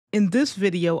In this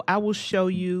video, I will show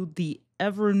you the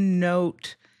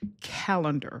Evernote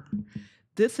Calendar.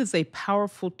 This is a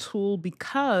powerful tool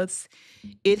because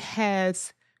it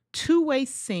has two-way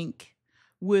sync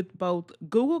with both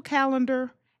Google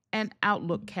Calendar and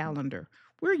Outlook Calendar.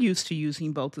 We're used to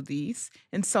using both of these,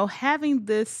 and so having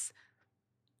this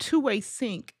two-way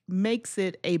sync makes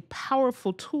it a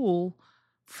powerful tool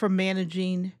for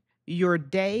managing your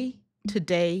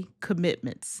day-to-day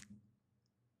commitments.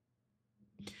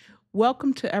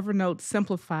 Welcome to Evernote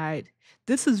Simplified.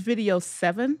 This is video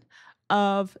 7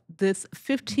 of this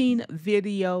 15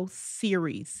 video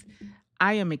series.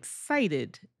 I am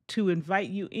excited to invite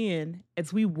you in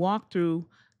as we walk through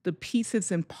the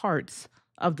pieces and parts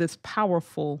of this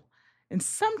powerful and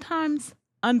sometimes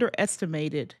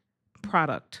underestimated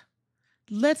product.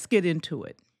 Let's get into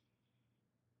it.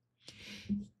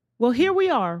 Well, here we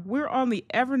are. We're on the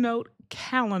Evernote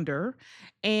calendar,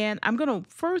 and I'm going to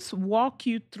first walk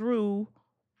you through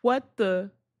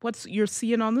what's you're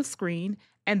seeing on the screen,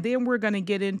 and then we're going to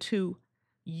get into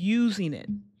using it.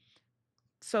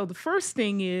 So the first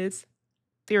thing is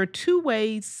there are two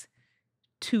ways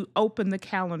to open the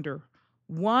calendar.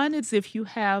 One is if you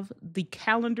have the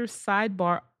calendar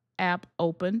sidebar app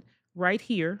open right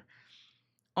here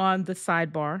on the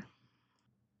sidebar.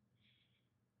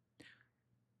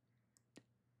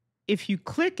 If you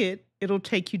click it, it'll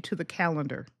take you to the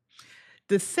calendar.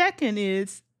 The second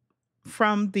is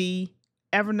from the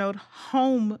Evernote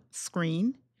home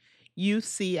screen. You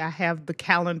see I have the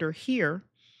calendar here,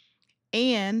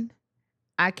 and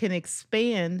I can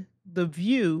expand the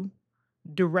view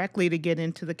directly to get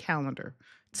into the calendar.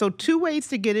 So two ways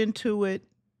to get into it,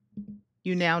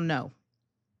 you now know.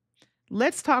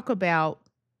 Let's talk about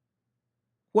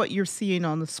what you're seeing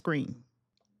on the screen.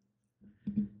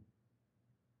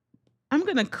 I'm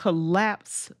going to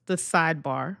collapse the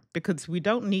sidebar because we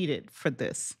don't need it for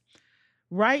this.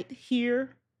 Right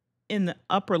here in the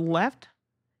upper left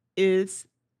is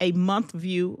a month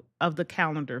view of the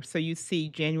calendar. So you see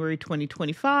January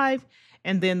 2025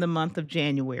 and then the month of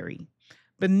January.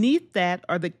 Beneath that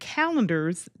are the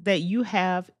calendars that you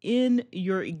have in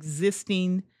your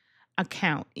existing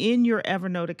account, in your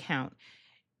Evernote account.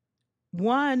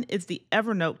 One is the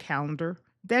Evernote calendar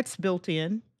that's built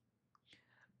in.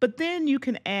 But then you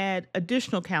can add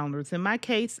additional calendars. In my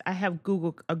case, I have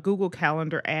a Google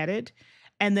Calendar added,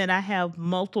 and then I have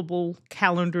multiple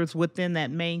calendars within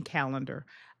that main calendar.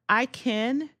 I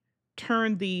can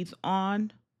turn these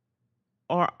on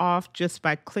or off just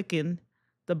by clicking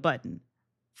the button.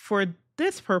 For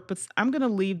this purpose, I'm going to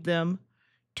leave them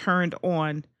turned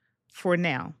on for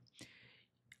now.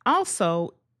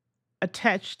 Also,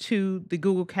 attached to the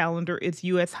Google Calendar is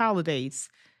US holidays.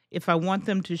 If I want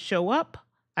them to show up,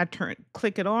 I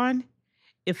click it on.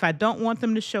 If I don't want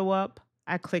them to show up,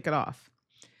 I click it off.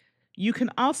 You can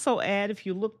also add, if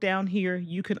you look down here,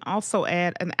 you can also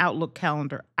add an Outlook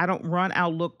calendar. I don't run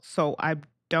Outlook, so I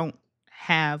don't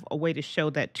have a way to show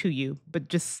that to you, but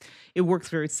just it works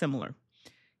very similar.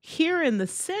 Here in the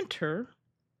center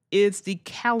is the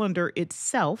calendar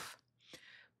itself,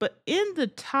 but in the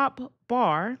top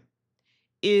bar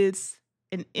is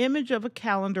an image of a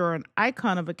calendar or an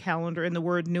icon of a calendar and the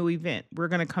word new event. We're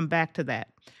going to come back to that.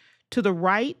 To the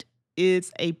right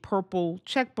is a purple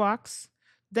checkbox.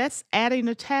 That's adding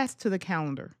a task to the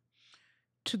calendar.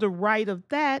 To the right of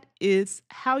that is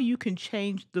how you can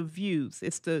change the views.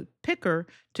 It's the picker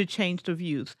to change the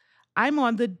views. I'm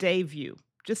on the day view,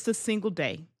 just a single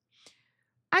day.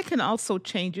 I can also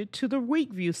change it to the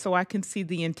week view so I can see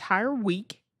the entire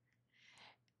week.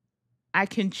 I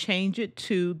can change it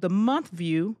to the month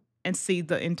view and see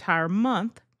the entire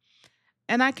month.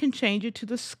 And I can change it to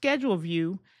the schedule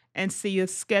view and see a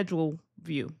schedule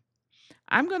view.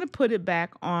 I'm going to put it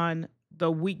back on the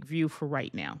week view for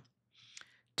right now.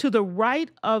 To the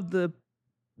right of the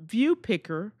view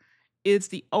picker is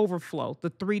the overflow, the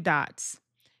three dots.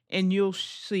 And you'll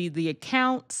see the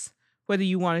accounts, whether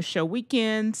you want to show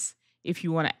weekends, if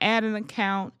you want to add an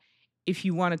account, if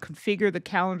you want to configure the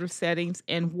calendar settings,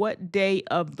 and what day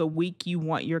of the week you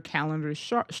want your calendar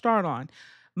to start on.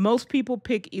 Most people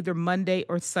pick either Monday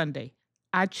or Sunday.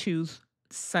 I choose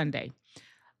Sunday.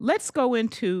 Let's go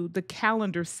into the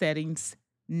calendar settings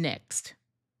next.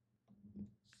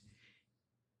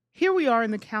 Here we are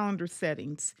in the calendar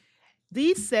settings.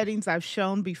 These settings I've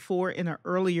shown before in an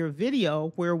earlier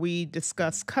video where we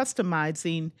discussed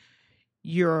customizing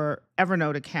your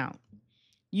Evernote account.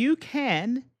 You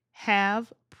can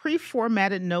have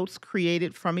pre-formatted notes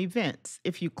created from events.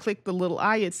 If you click the little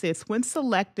eye, it says, when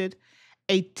selected,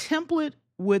 a template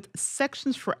with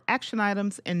sections for action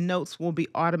items and notes will be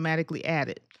automatically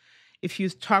added. If you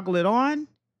toggle it on,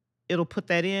 it'll put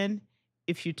that in.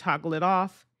 If you toggle it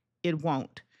off, it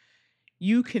won't.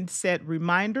 You can set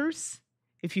reminders.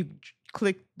 If you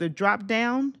click the drop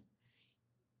down,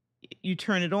 you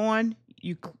turn it on,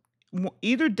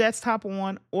 either desktop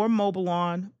on or mobile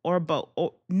on or both,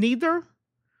 or neither,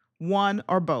 one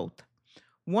or both.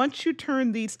 Once you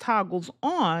turn these toggles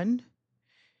on,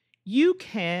 you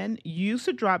can use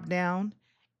the drop down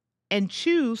and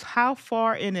choose how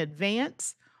far in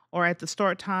advance or at the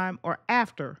start time or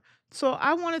after. So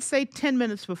I want to say 10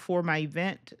 minutes before my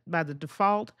event by the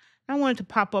default. I want it to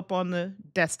pop up on the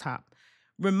desktop.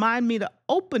 Remind me to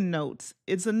open notes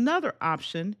is another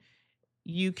option.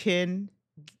 You can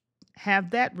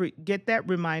have that get that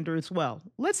reminder as well.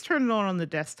 Let's turn it on the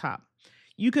desktop.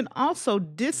 You can also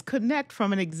disconnect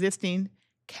from an existing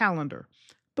calendar.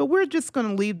 But we're just going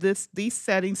to leave these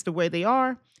settings the way they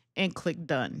are and click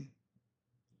done.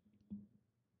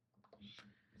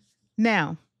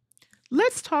 Now,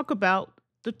 let's talk about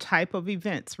the type of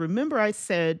events. Remember I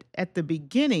said at the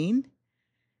beginning,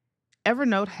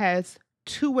 Evernote has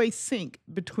two-way sync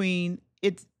between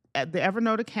the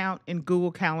Evernote account and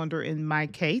Google Calendar in my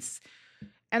case.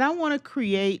 And I want to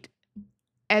create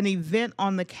an event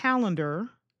on the calendar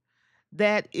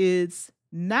that is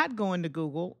not going to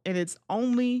Google and it's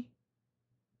only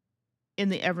in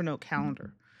the Evernote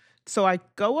calendar. So I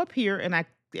go up here and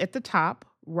at the top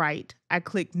right, I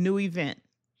click new event.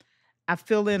 I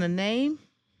fill in a name.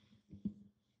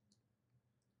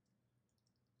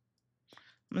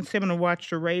 I'm going to watch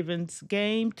the Ravens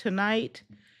game tonight,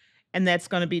 and that's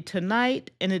going to be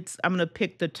tonight. And I'm going to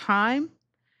pick the time,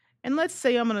 and let's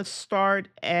say I'm going to start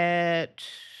at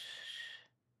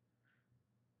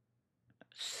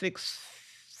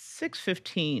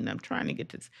 6:15. I'm trying to get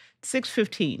to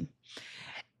 6:15.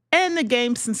 And the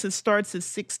game, since it starts at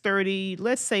 6:30,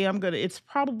 let's say it's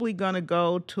probably gonna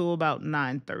go to about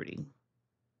 9:30.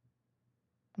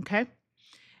 Okay.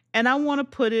 And I want to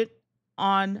put it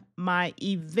on my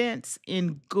events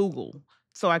in Google.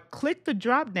 So I click the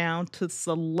drop down to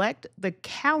select the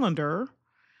calendar,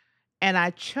 and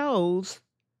I chose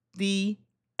the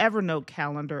Evernote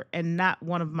calendar and not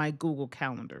one of my Google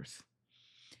calendars.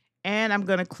 And I'm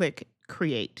going to click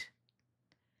create.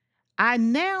 I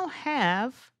now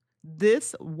have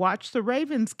this Watch the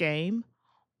Ravens game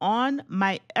on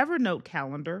my Evernote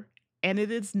calendar, and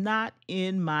it is not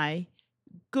in my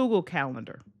Google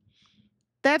Calendar.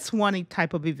 That's one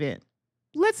type of event.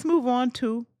 Let's move on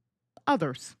to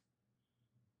others.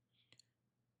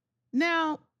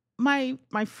 Now, my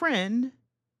friend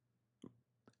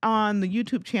on the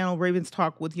YouTube channel Ravens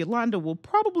Talk with Yolanda will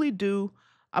probably do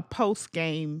a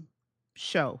post-game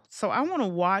show. So I want to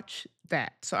watch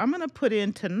that. So I'm going to put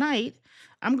in tonight,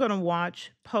 I'm going to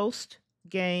watch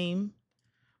post-game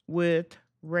with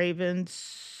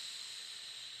Ravens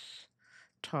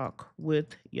Talk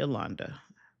with Yolanda.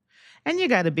 And you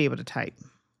got to be able to type.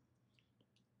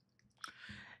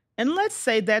 And let's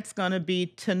say that's going to be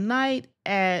tonight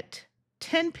at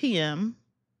 10 p.m.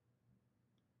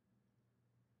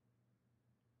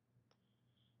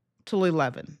 till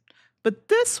 11. But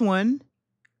this one,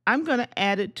 I'm going to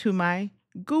add it to my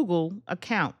Google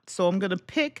account. So I'm going to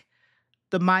pick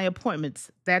the My Appointments.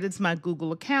 That is my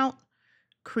Google account.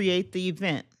 Create the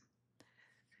event.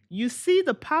 You see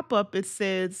the pop-up, it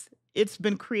says it's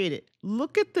been created.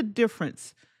 Look at the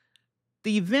difference.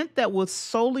 The event that was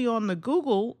solely on the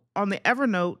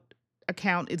Evernote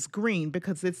account is green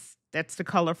because that's the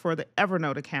color for the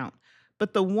Evernote account.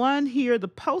 But the one here, the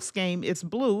post game, is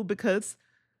blue because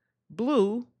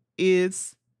blue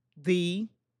is the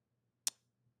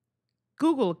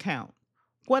Google account.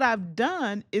 What I've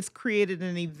done is created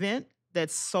an event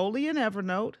that's solely in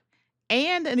Evernote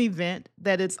and an event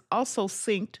that is also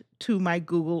synced to my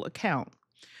Google account.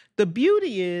 The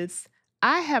beauty is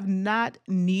I have not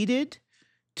needed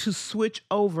to switch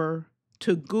over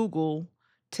to Google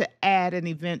to add an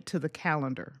event to the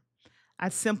calendar. I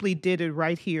simply did it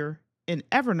right here in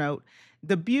Evernote.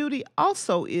 The beauty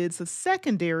also is a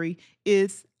secondary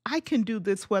is I can do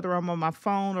this whether I'm on my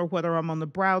phone or whether I'm on the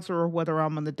browser or whether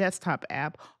I'm on the desktop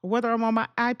app or whether I'm on my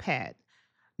iPad.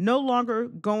 No longer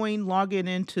logging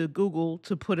into Google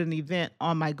to put an event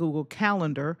on my Google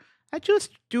Calendar. I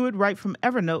just do it right from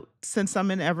Evernote since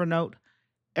I'm in Evernote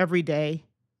every day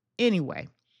anyway.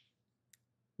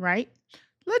 Right?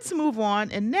 Let's move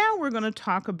on. And now we're going to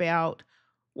talk about,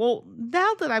 well,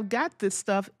 now that I've got this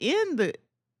stuff in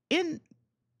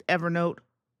Evernote,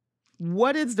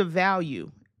 what is the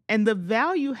value? And the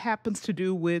value happens to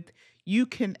do with you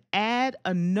can add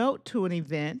a note to an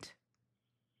event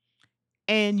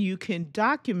and you can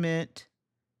document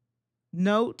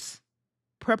notes,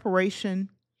 preparation,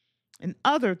 and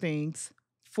other things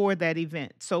for that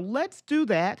event. So let's do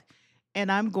that.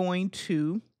 And I'm going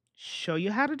to show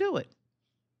you how to do it.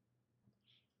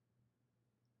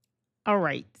 All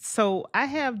right. So I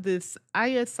have this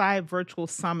ISI Virtual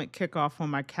Summit kickoff on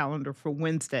my calendar for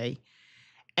Wednesday.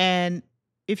 And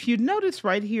if you notice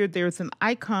right here, there's an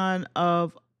icon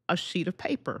of a sheet of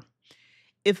paper.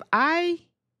 If I,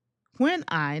 when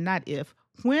I, not if,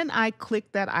 when I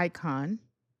click that icon,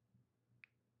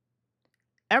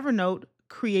 Evernote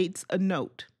creates a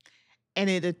note and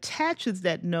it attaches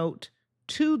that note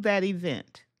to that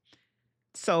event.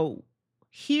 So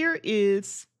here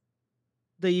is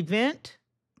the event,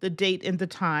 the date, and the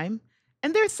time.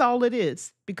 And that's all it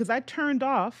is because I turned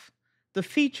off the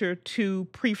feature to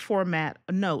pre-format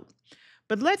a note.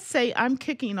 But let's say I'm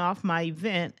kicking off my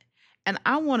event and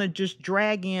I want to just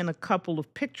drag in a couple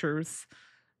of pictures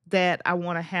that I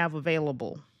want to have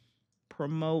available.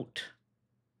 Promote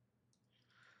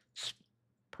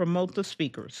the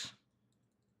speakers.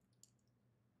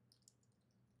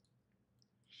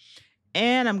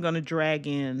 And I'm going to drag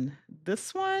in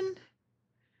this one.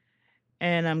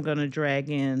 And I'm going to drag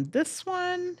in this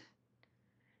one.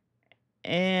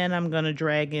 And I'm going to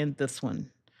drag in this one.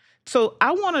 So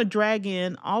I want to drag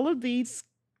in all of these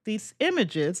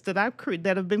images that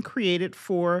that have been created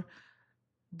for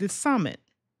the summit.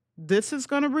 This is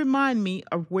going to remind me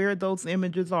of where those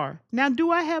images are. Now,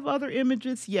 do I have other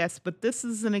images? Yes, but this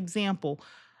is an example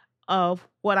of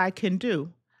what I can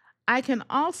do. I can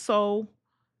also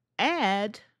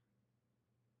add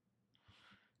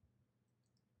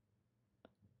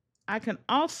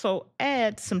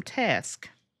some tasks.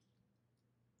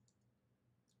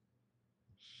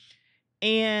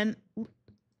 And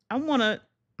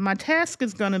my task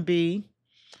is going to be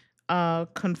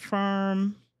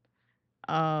confirm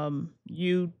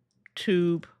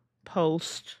YouTube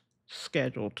post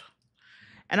scheduled.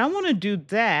 And I want to do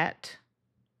that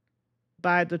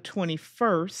by the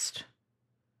 21st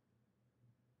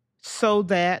so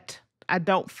that I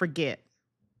don't forget.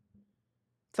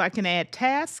 So I can add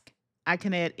task, I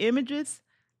can add images,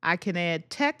 I can add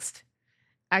text,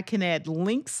 I can add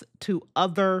links to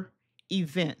other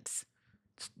events.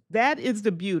 That is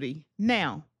the beauty.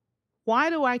 Now, why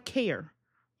do I care?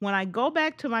 When I go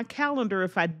back to my calendar,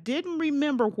 if I didn't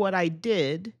remember what I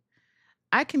did,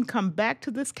 I can come back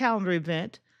to this calendar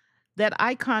event. That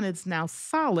icon is now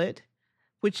solid,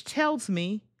 which tells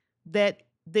me that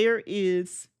there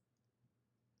is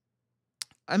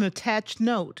an attached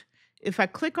note. If I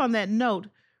click on that note,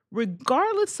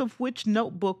 regardless of which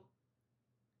notebook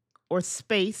or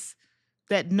space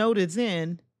that note is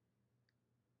in,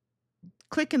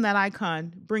 clicking that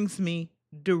icon brings me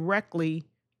directly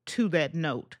to that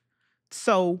note.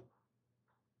 So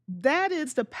that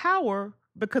is the power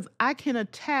because I can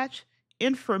attach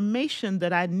information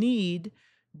that I need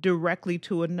directly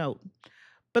to a note.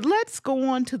 But let's go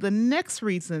on to the next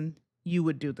reason you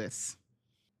would do this.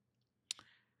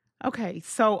 Okay,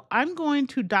 so I'm going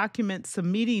to document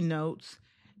some meeting notes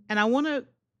and I want to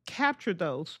capture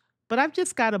those, but I've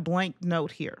just got a blank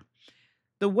note here.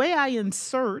 The way I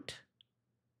insert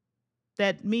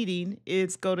that meeting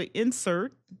is go to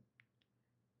Insert,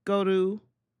 go to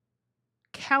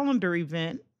Calendar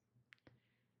Event,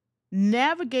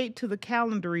 navigate to the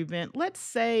calendar event. Let's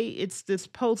say it's this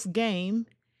post game,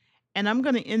 and I'm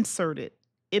going to insert it.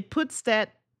 It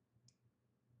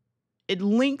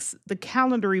links the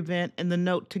calendar event and the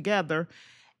note together.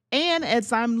 And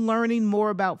as I'm learning more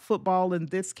about football in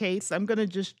this case, I'm going to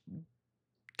just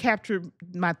capture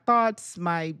my thoughts,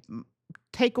 my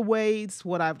takeaways,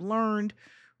 what I've learned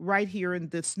right here in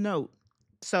this note.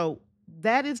 So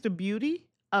that is the beauty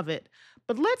of it.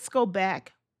 But let's go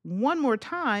back one more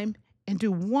time and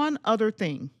do one other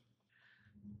thing.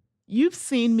 You've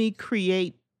seen me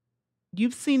create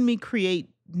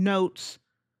notes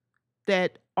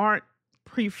that aren't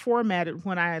pre-formatted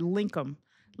when I link them.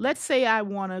 Let's say I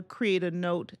want to create a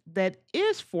note that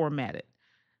is formatted.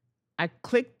 I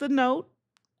click the note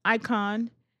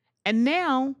icon, and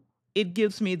now it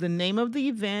gives me the name of the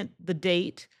event, the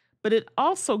date, but it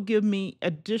also gives me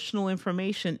additional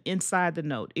information inside the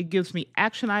note. It gives me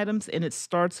action items and it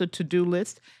starts a to-do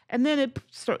list, and then it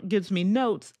gives me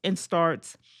notes and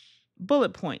starts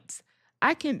bullet points.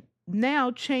 I can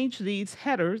now change these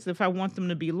headers if I want them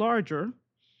to be larger.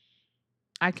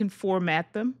 I can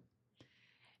format them,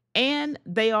 and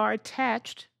they are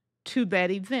attached to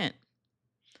that event.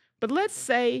 But let's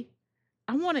say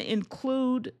I want to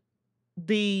include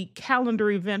the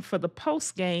calendar event for the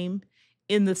post game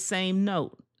in the same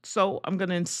note. So I'm going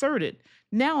to insert it.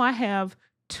 Now I have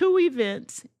two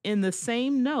events in the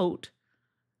same note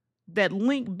that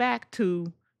link back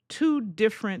to two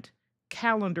different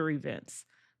calendar events.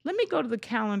 Let me go to the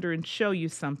calendar and show you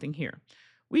something here.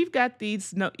 We've got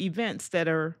these events that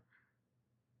are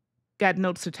got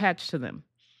notes attached to them.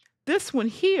 This one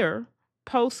here,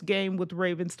 post game with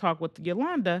Ravens Talk with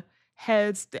Yolanda,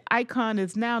 has the icon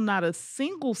is now not a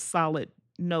single solid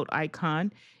note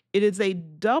icon. It is a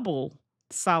double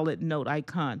solid note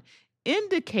icon,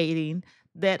 indicating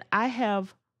that I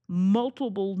have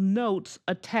multiple notes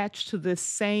attached to this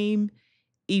same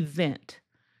event.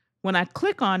 When I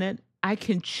click on it, I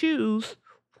can choose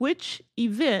which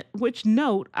event, which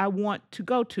note I want to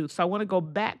go to. So I want to go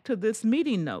back to this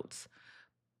meeting notes,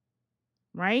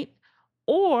 right?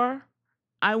 Or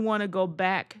I want to go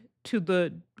back to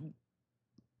the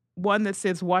one that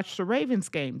says watch the Ravens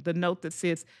game, the note that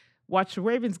says watch the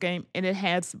Ravens game, and it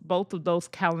has both of those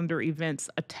calendar events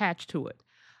attached to it.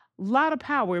 A lot of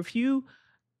power. If you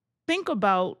think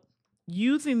about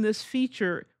using this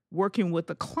feature working with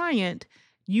a client,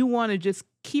 you want to just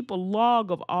keep a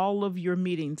log of all of your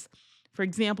meetings. For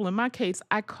example, in my case,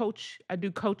 I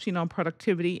do coaching on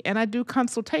productivity, and I do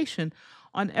consultation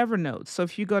on Evernote. So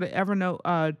if you go to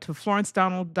Evernote to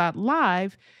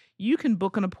florencedonald.live, you can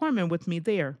book an appointment with me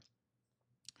there.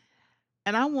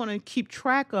 And I want to keep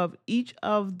track of each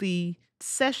of the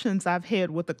sessions I've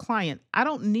had with a client. I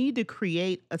don't need to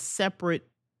create a separate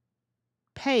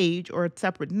page or a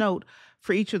separate note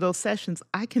for each of those sessions.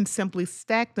 I can simply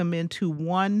stack them into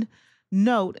one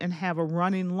note and have a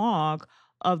running log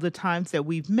of the times that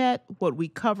we've met, what we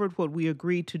covered, what we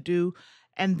agreed to do,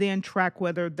 and then track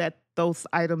whether those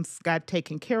items got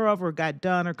taken care of or got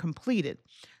done or completed.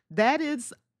 That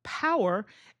is power,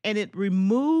 and it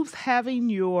removes having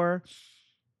your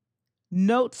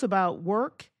notes about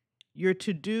work, your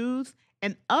to-dos,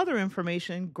 and other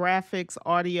information, graphics,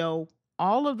 audio,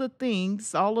 all of the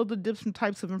things, all of the different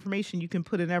types of information you can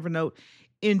put in Evernote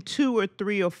in 2 or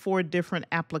 3 or 4 different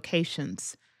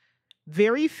applications.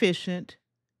 Very efficient,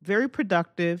 very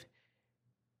productive,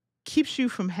 keeps you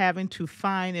from having to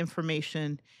find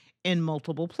information in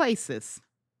multiple places,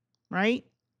 right?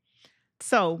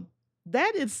 So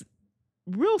that is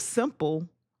real simple,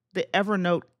 the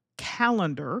Evernote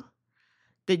calendar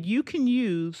that you can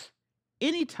use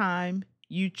anytime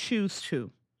you choose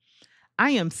to.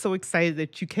 I am so excited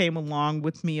that you came along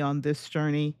with me on this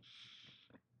journey.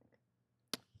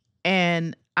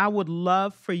 And I would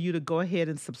love for you to go ahead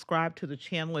and subscribe to the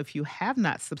channel if you have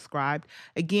not subscribed.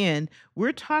 Again,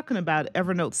 we're talking about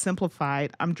Evernote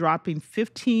Simplified. I'm dropping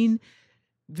 15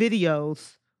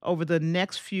 videos over the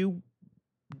next few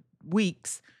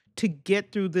weeks to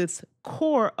get through this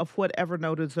core of what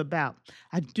Evernote is about.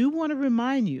 I do want to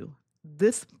remind you,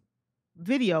 this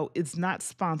video is not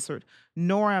sponsored,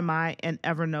 nor am I an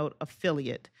Evernote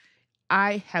affiliate.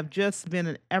 I have just been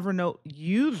an Evernote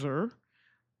user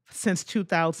since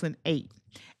 2008.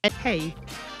 And hey,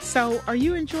 so are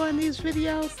you enjoying these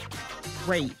videos?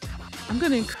 Great. I'm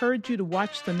going to encourage you to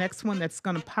watch the next one that's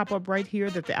going to pop up right here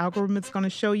that the algorithm is going to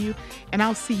show you, and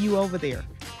I'll see you over there.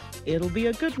 It'll be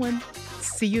a good one.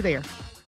 See you there.